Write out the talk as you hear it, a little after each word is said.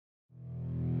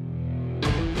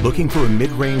Looking for a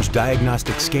mid-range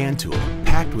diagnostic scan tool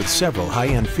packed with several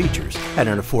high-end features at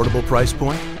an affordable price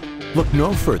point? Look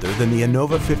no further than the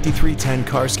Innova 5310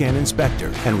 CarScan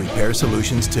INSPECTOR and Repair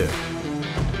Solutions 2.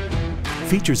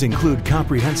 Features include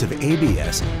comprehensive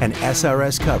ABS and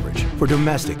SRS coverage for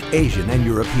domestic, Asian, and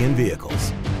European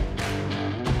vehicles.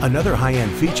 Another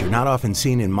high-end feature not often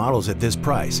seen in models at this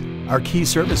price are key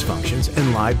service functions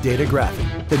and live data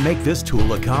graphing that make this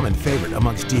tool a common favorite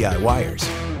amongst DIYers.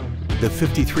 The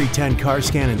 5310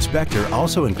 CarScan INSPECTOR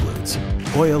also includes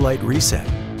Oil Light Reset.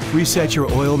 Reset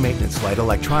your oil maintenance light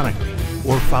electronically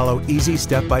or follow easy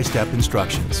step-by-step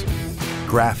instructions.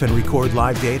 Graph and record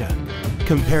live data.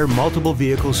 Compare multiple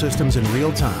vehicle systems in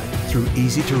real time through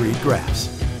easy-to-read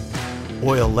graphs.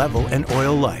 Oil level and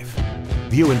oil life.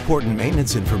 View important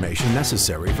maintenance information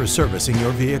necessary for servicing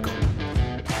your vehicle.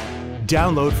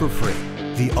 Download for free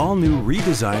the all-new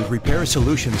redesigned Repair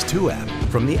Solutions 2 app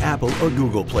from the Apple or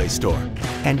Google Play Store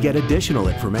and get additional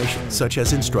information such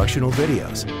as instructional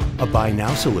videos, a buy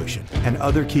now solution, and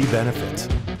other key benefits.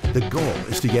 The goal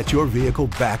is to get your vehicle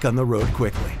back on the road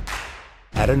quickly.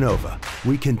 At Innova,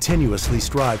 we continuously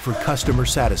strive for customer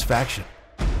satisfaction.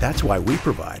 That's why we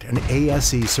provide an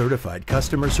ASE-certified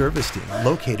customer service team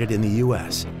located in the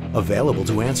U.S., available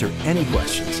to answer any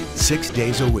questions 6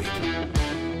 days a week.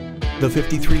 The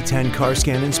 5310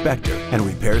 CarScan INSPECTOR and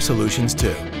Repair Solutions 2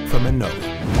 from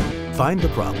Innova. Find the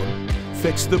problem,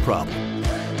 fix the problem.